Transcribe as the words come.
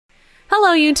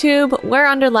Hello YouTube, we're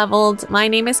underleveled. My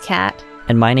name is Kat.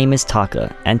 And my name is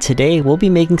Taka, and today we'll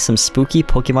be making some spooky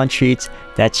Pokemon treats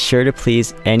that's sure to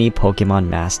please any Pokemon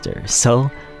master. So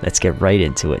let's get right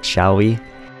into it, shall we?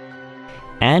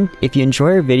 And if you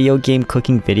enjoy our video game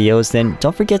cooking videos, then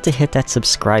don't forget to hit that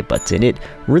subscribe button. It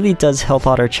really does help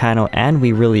out our channel and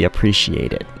we really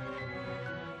appreciate it.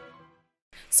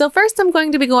 So first I'm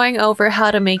going to be going over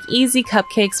how to make easy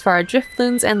cupcakes for our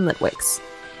Drifloons and Litwicks.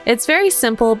 It's very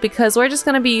simple because we're just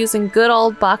going to be using good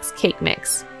old box cake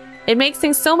mix. It makes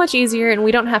things so much easier and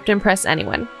we don't have to impress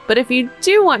anyone. But if you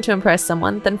do want to impress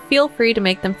someone, then feel free to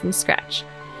make them from scratch.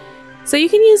 So you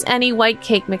can use any white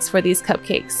cake mix for these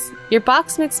cupcakes. Your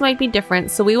box mix might be different,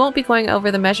 so we won't be going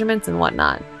over the measurements and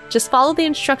whatnot. Just follow the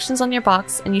instructions on your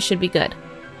box and you should be good.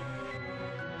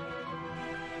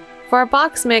 For our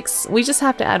box mix, we just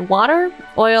have to add water,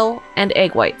 oil, and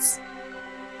egg whites.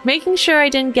 Making sure I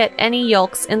didn't get any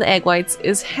yolks in the egg whites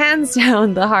is hands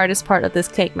down the hardest part of this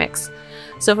cake mix.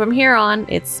 So from here on,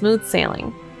 it's smooth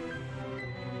sailing.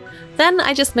 Then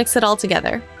I just mix it all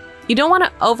together. You don't want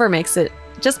to overmix it,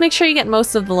 just make sure you get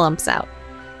most of the lumps out.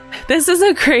 This is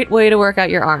a great way to work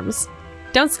out your arms.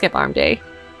 Don't skip arm day.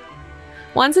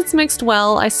 Once it's mixed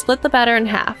well, I split the batter in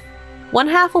half. One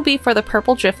half will be for the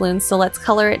purple Drifloons, so let's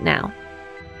color it now.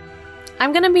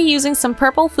 I'm going to be using some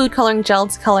purple food coloring gel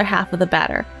to color half of the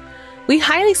batter. We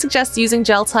highly suggest using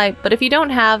gel type, but if you don't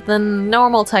have, then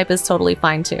normal type is totally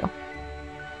fine too.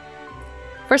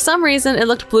 For some reason it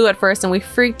looked blue at first and we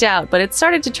freaked out, but it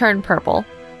started to turn purple.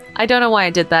 I don't know why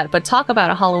I did that, but talk about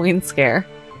a Halloween scare.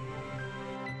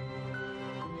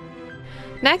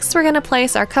 Next, we're going to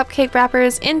place our cupcake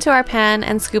wrappers into our pan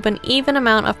and scoop an even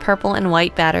amount of purple and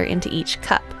white batter into each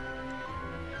cup.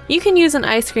 You can use an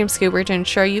ice cream scooper to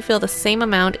ensure you fill the same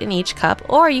amount in each cup,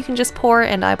 or you can just pour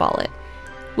and eyeball it.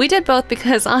 We did both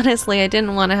because honestly I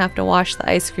didn't want to have to wash the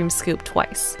ice cream scoop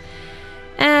twice.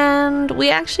 And we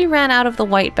actually ran out of the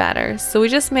white batter, so we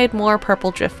just made more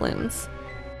purple Drifloons.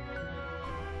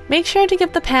 Make sure to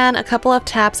give the pan a couple of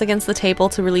taps against the table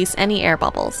to release any air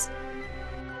bubbles.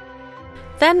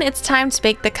 Then it's time to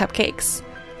bake the cupcakes.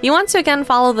 You want to again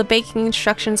follow the baking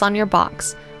instructions on your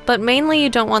box, but mainly you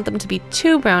don't want them to be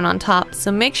too brown on top,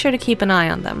 so make sure to keep an eye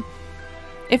on them.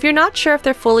 If you're not sure if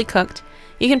they're fully cooked,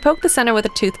 you can poke the center with a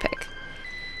toothpick.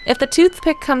 If the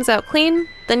toothpick comes out clean,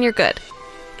 then you're good.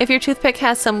 If your toothpick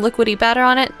has some liquidy batter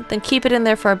on it, then keep it in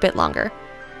there for a bit longer.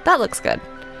 That looks good.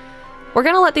 We're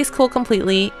gonna let these cool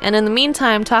completely, and in the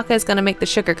meantime, Taka is gonna make the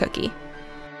sugar cookie.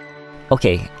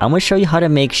 Okay, I'm gonna show you how to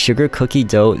make sugar cookie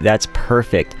dough that's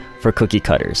perfect for cookie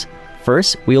cutters.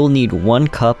 First, we will need 1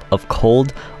 cup of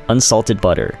cold, unsalted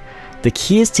butter. The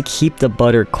key is to keep the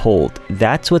butter cold.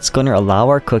 That's what's going to allow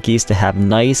our cookies to have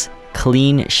nice,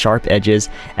 clean, sharp edges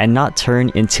and not turn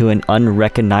into an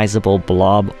unrecognizable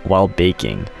blob while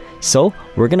baking. So,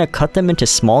 we're going to cut them into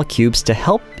small cubes to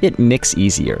help it mix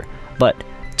easier. But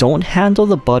don't handle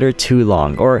the butter too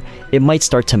long or it might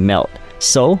start to melt.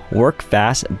 So, work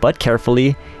fast but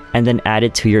carefully and then add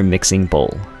it to your mixing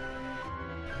bowl.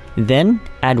 Then,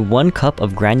 add 1 cup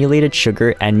of granulated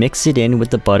sugar and mix it in with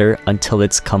the butter until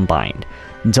it's combined.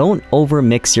 Don't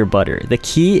overmix your butter. The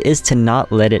key is to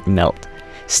not let it melt.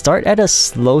 Start at a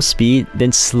slow speed,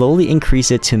 then slowly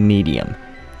increase it to medium.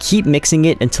 Keep mixing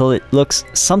it until it looks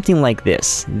something like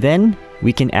this. Then,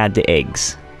 we can add the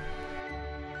eggs.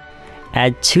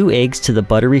 Add 2 eggs to the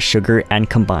buttery sugar and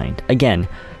combined. Again,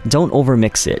 don't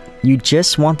overmix it. You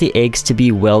just want the eggs to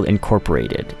be well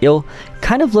incorporated. It'll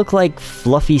kind of look like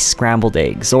fluffy scrambled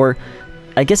eggs, or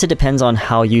I guess it depends on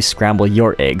how you scramble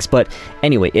your eggs, but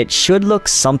anyway, it should look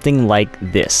something like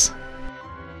this.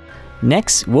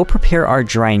 Next, we'll prepare our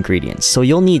dry ingredients, so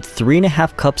you'll need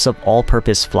 3.5 cups of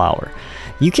all-purpose flour.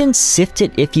 You can sift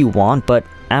it if you want, but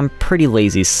I'm pretty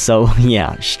lazy, so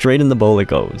yeah, straight in the bowl it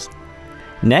goes.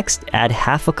 Next, add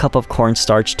half a cup of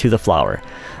cornstarch to the flour.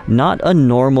 Not a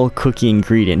normal cookie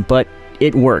ingredient, but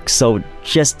it works, so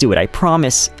just do it. I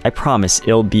promise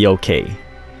it'll be okay.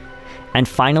 And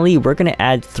finally, we're gonna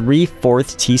add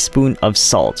 3/4 teaspoon of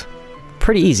salt.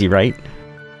 Pretty easy, right?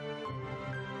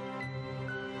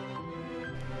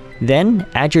 Then,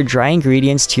 add your dry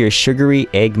ingredients to your sugary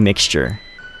egg mixture.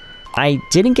 I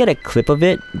didn't get a clip of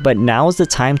it, but now is the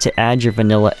time to add your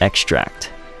vanilla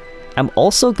extract. I'm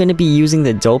also going to be using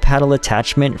the dough paddle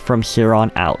attachment from here on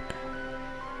out.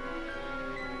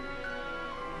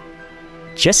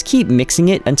 Just keep mixing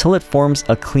it until it forms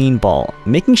a clean ball,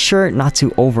 making sure not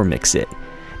to overmix it.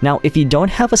 Now, if you don't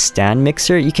have a stand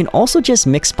mixer, you can also just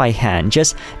mix by hand.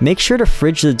 Just make sure to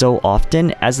fridge the dough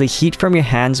often, as the heat from your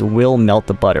hands will melt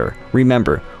the butter.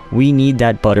 Remember, we need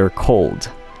that butter cold.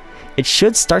 it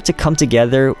should start to come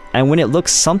together, and when it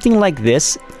looks something like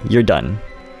this, you're done.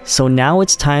 So now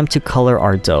it's time to color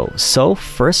our dough. So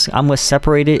first, I'm going to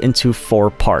separate it into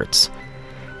 4 parts.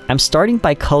 I'm starting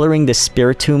by coloring the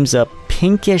spiritombs a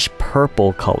pinkish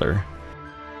purple color.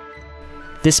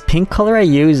 This pink color I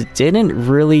used didn't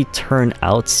really turn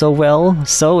out so well,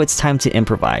 so it's time to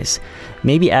improvise.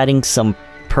 Maybe adding some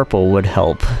purple would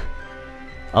help.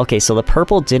 Okay, so the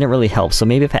purple didn't really help, so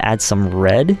maybe if I add some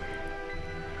red?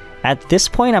 At this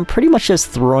point, I'm pretty much just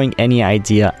throwing any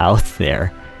idea out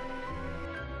there.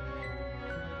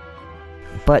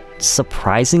 But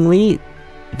surprisingly,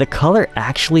 the color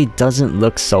actually doesn't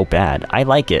look so bad. I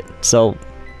like it, so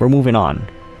we're moving on.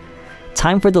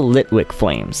 Time for the Litwick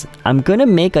flames. I'm gonna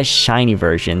make a shiny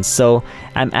version, so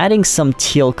I'm adding some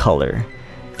teal color.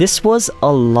 This was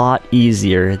a lot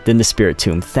easier than the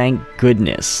spiritomb, thank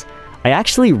goodness. I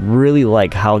actually really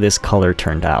like how this color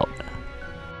turned out.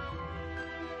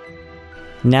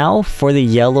 Now for the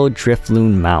yellow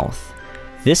Drifloon mouth.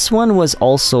 This one was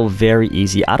also very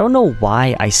easy. I don't know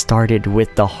why I started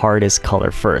with the hardest color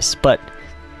first, but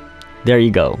there you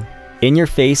go. In your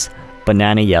face,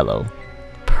 banana yellow.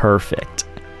 Perfect.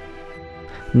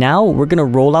 Now we're gonna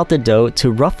roll out the dough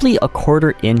to roughly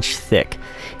 1/4 inch thick.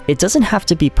 It doesn't have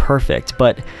to be perfect,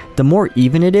 but the more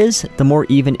even it is, the more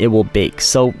even it will bake,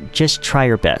 so just try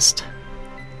your best.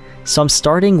 So I'm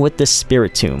starting with the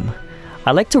spiritomb.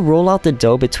 I like to roll out the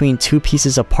dough between 2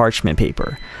 pieces of parchment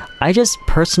paper. I just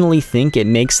personally think it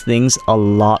makes things a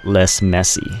lot less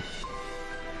messy.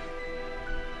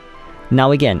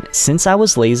 Now again, since I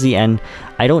was lazy and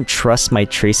I don't trust my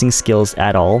tracing skills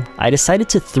at all, I decided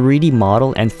to 3D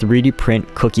model and 3D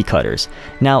print cookie cutters.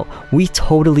 Now, we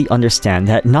totally understand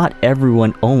that not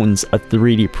everyone owns a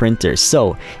 3D printer,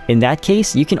 so in that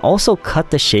case, you can also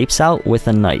cut the shapes out with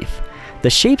a knife. The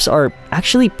shapes are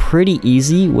actually pretty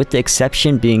easy with the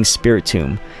exception being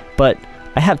spiritomb, but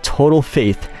I have total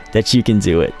faith that you can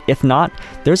do it. If not,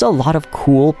 there's a lot of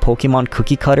cool Pokemon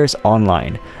cookie cutters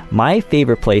online. My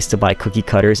favorite place to buy cookie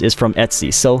cutters is from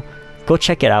Etsy, so go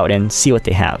check it out and see what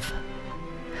they have.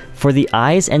 For the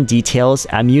eyes and details,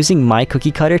 I'm using my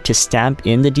cookie cutter to stamp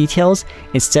in the details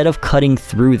instead of cutting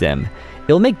through them.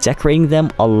 It'll make decorating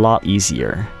them a lot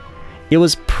easier. It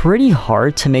was pretty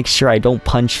hard to make sure I don't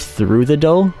punch through the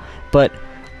dough, but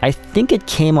I think it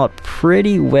came out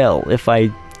pretty well if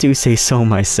I do say so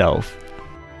myself.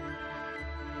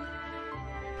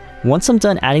 Once I'm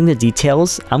done adding the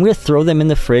details, I'm going to throw them in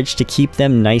the fridge to keep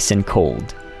them nice and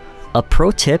cold. A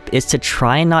pro tip is to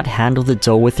try and not handle the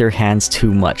dough with your hands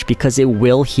too much because it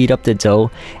will heat up the dough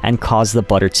and cause the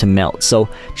butter to melt. So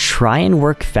try and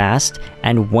work fast,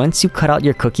 and once you cut out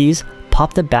your cookies,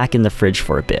 pop them back in the fridge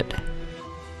for a bit.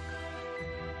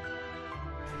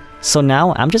 So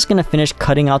now I'm just going to finish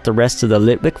cutting out the rest of the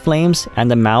Litwick flames and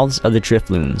the mouths of the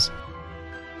Drifloons.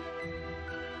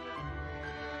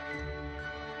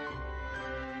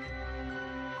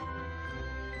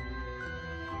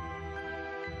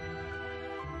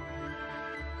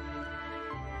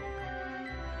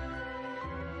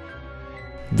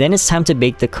 Then it's time to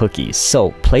bake the cookies.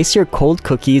 So place your cold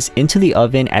cookies into the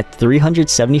oven at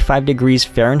 375 degrees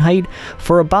Fahrenheit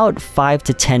for about 5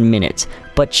 to 10 minutes,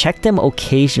 but check them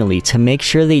occasionally to make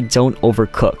sure they don't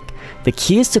overcook. The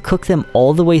key is to cook them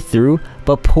all the way through,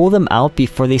 but pull them out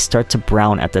before they start to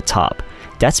brown at the top.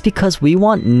 That's because we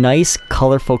want nice,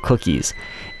 colorful cookies.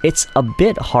 It's a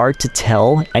bit hard to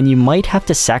tell, and you might have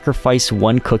to sacrifice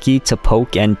one cookie to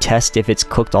poke and test if it's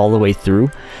cooked all the way through,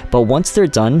 but once they're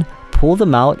done, pull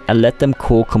them out and let them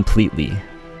cool completely.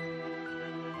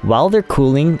 While they're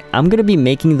cooling, I'm going to be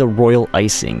making the royal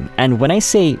icing, and when I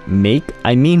say make,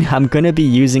 I mean I'm going to be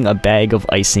using a bag of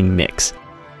icing mix.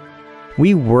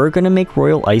 We were going to make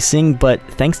royal icing, but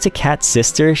thanks to Kat's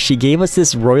sister, she gave us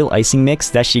this royal icing mix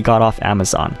that she got off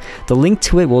Amazon. The link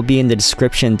to it will be in the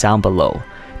description down below.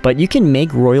 But you can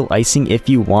make royal icing if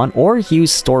you want, or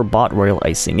use store-bought royal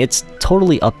icing. It's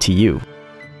totally up to you.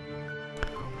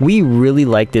 We really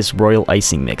like this royal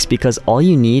icing mix because all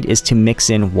you need is to mix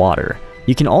in water.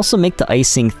 You can also make the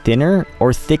icing thinner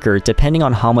or thicker depending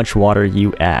on how much water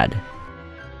you add.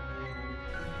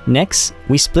 Next,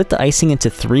 we split the icing into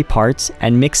 3 parts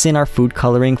and mix in our food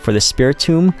coloring for the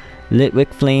spiritomb,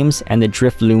 Litwick flames, and the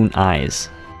Drifloon eyes.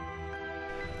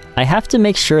 I have to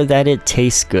make sure that it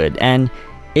tastes good, and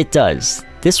it does.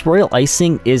 This royal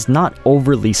icing is not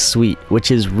overly sweet,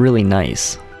 which is really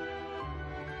nice.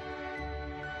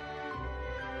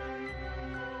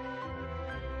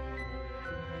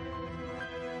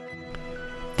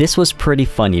 This was pretty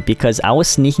funny because I was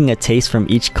sneaking a taste from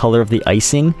each color of the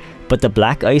icing, but the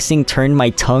black icing turned my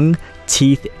tongue,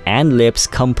 teeth, and lips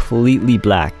completely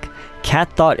black.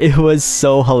 Kat thought it was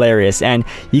so hilarious, and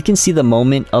you can see the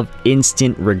moment of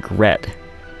instant regret.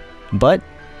 But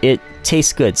it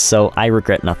tastes good, so I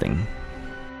regret nothing.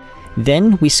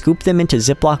 Then we scoop them into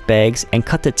Ziploc bags and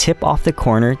cut the tip off the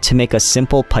corner to make a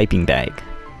simple piping bag.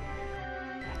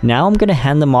 Now I'm gonna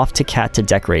hand them off to Kat to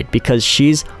decorate because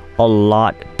she's a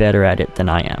lot better at it than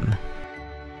I am.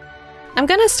 I'm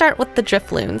gonna start with the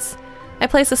Drifloons. I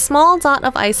place a small dot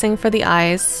of icing for the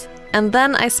eyes, and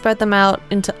then I spread them out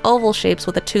into oval shapes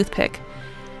with a toothpick.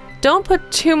 Don't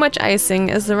put too much icing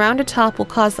as the rounded top will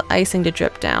cause the icing to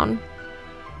drip down.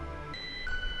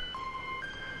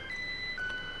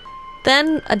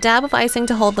 Then a dab of icing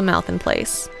to hold the mouth in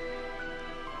place.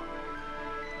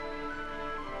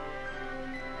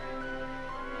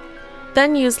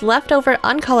 Then use leftover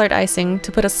uncolored icing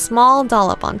to put a small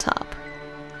dollop on top.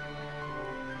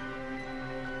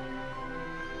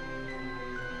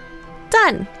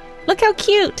 Done! Look how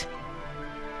cute!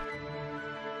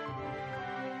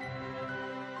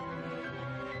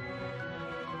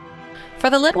 For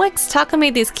the Litwicks, Taka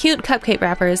made these cute cupcake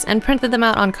wrappers and printed them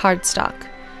out on cardstock.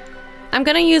 I'm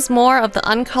gonna use more of the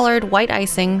uncolored white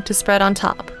icing to spread on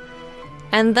top,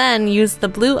 and then use the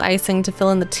blue icing to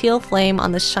fill in the teal flame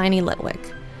on the shiny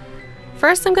Litwick.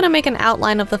 First I'm gonna make an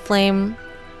outline of the flame,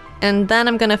 and then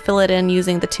I'm gonna fill it in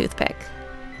using the toothpick.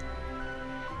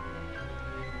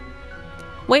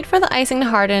 Wait for the icing to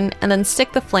harden and then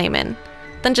stick the flame in.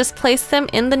 Then just place them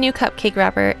in the new cupcake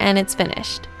wrapper and it's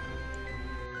finished.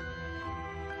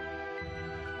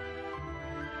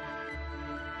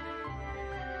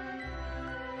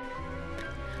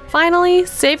 Finally,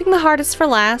 saving the hardest for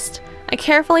last, I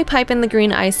carefully pipe in the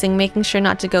green icing, making sure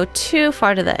not to go too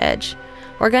far to the edge.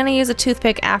 We're going to use a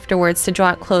toothpick afterwards to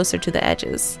draw it closer to the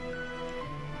edges.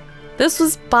 This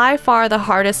was by far the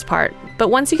hardest part, but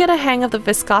once you get a hang of the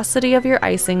viscosity of your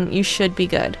icing, you should be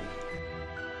good.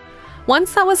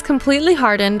 Once that was completely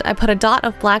hardened, I put a dot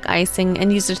of black icing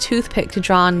and used a toothpick to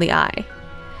draw on the eye.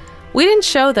 We didn't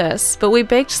show this, but we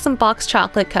baked some box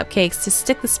chocolate cupcakes to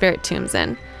stick the spirit tombs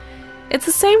in. It's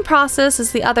the same process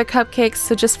as the other cupcakes,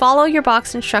 so just follow your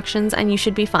box instructions and you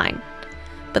should be fine.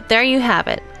 But there you have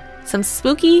it, some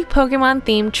spooky Pokemon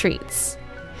themed treats.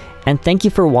 And thank you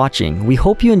for watching. We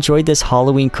hope you enjoyed this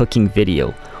Halloween cooking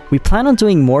video. We plan on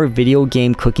doing more video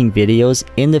game cooking videos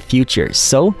in the future,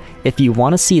 so if you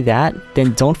want to see that,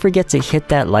 then don't forget to hit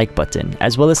that like button,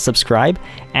 as well as subscribe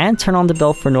and turn on the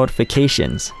bell for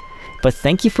notifications. But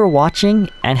thank you for watching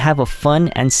and have a fun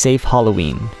and safe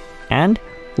Halloween. And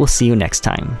we'll see you next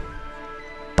time.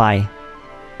 Bye.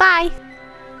 Bye!